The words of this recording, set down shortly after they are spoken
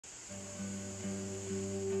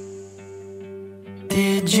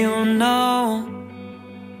Did you know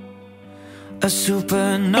a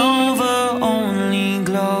supernova only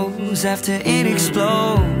glows after it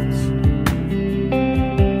explodes?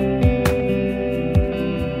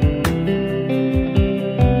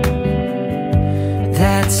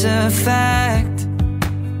 That's a fact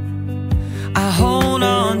I hold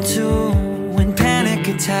on to when panic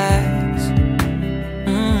attacks.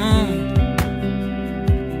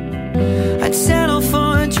 I'd settle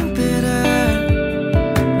for Jupiter.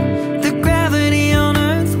 The gravity on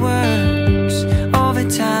Earth works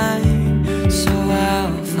overtime, so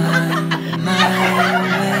I'll find my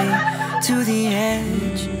way to the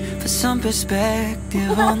edge for some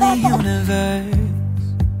perspective on the universe.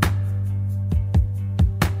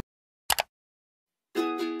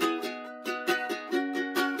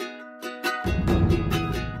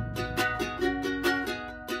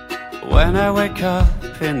 When I wake up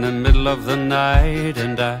in the middle of the night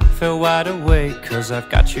and I feel wide awake 'cause I've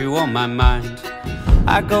got you on my mind,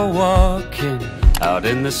 I go walking out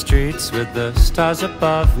in the streets with the stars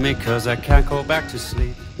above me 'cause I can't go back to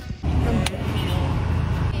sleep.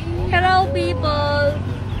 Hello people!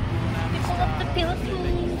 People of the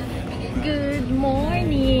Philippines! Good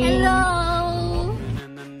morning! Hello!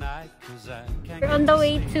 We're on the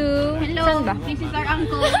way to... Hello! This is our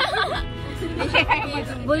uncle!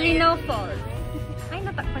 Bolinao Falls. Ay,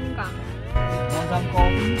 natakpan ka.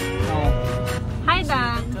 Hi,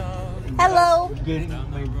 Dan. Hello.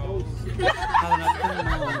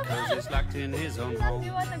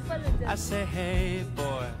 I say, hey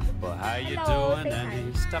boy, well, how you doing? And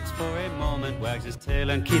he stops for a moment, wags his tail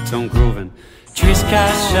and keeps on grooving. Trees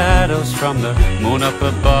cast shadows from the moon up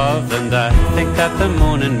above, and I think that the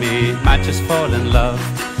moon and me might just fall in love.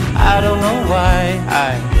 I don't know why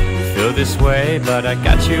I feel this way, but I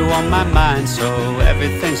got you on my mind, so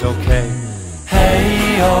everything's okay.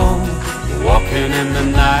 Hey oh, walking in the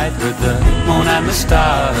night with the moon and the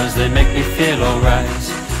stars, they make me feel alright.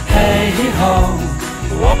 Hey ho,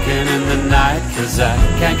 walking in the night 'cause I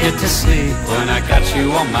can't get to sleep when I got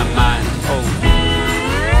you on my mind. Oh.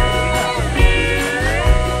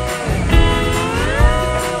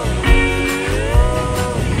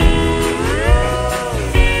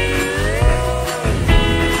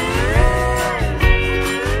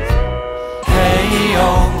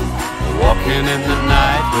 Walking in the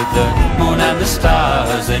night with the moon and the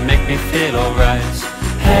stars, they make me feel alright.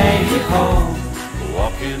 Hey ho,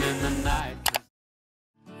 walking in the night.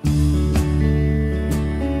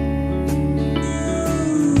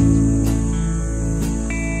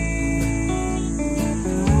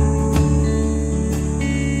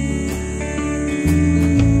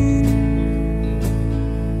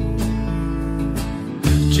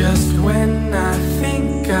 Just when I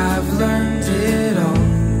think I've learned it all,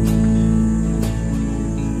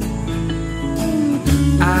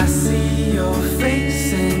 I see your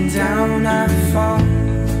face and down I fall.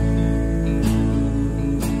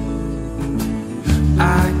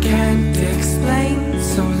 I can't explain,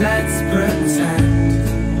 so let's pretend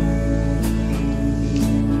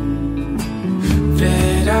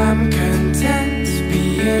that I'm content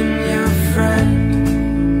being your friend.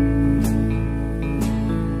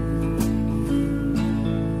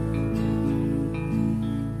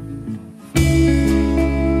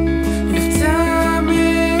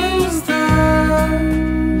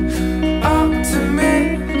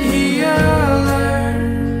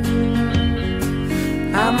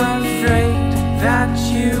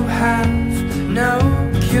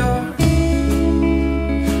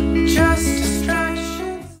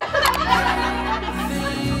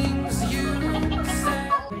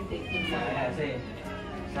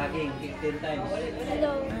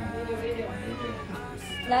 Hello.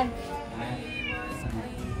 Lunch.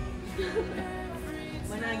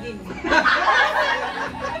 Managing.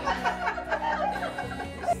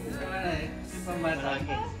 Managing.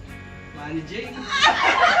 Managing.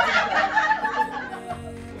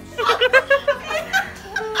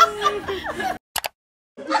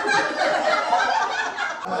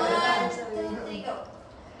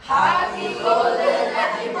 Happy golden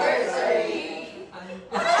anniversary!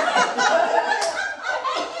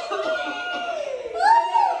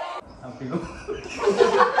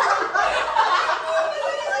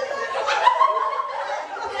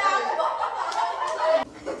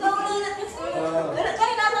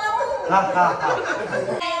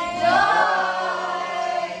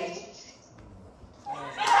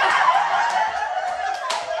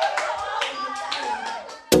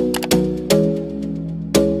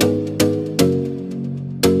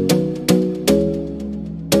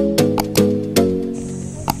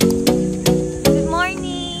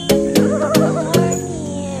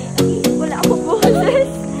 Wala ako buhay.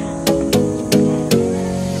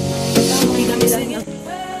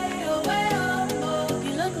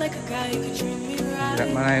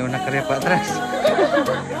 Kaya pa atras.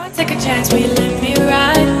 Take a chance, will you let me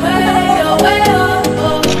ride? Way, oh, way, oh,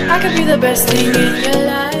 oh. I could be the best thing in your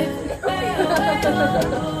life.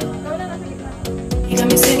 You got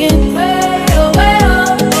me singing. Way, oh, way,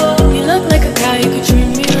 oh, oh. You look like a guy, you could treat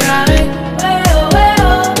me right. Way,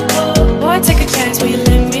 oh, oh. Boy, take a chance, will you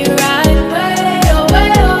let me ride? Way, oh,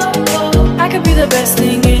 oh. I could be the best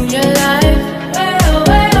thing in your life.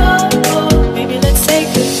 Way, oh, oh. Maybe let's take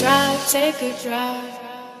a drive, take a drive.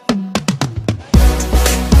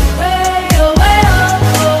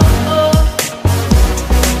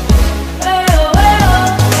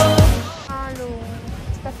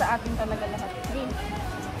 Sa atin talaga lahat.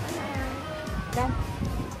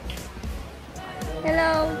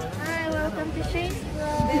 Hello! Hi, welcome to Shayne's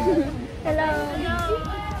vlog.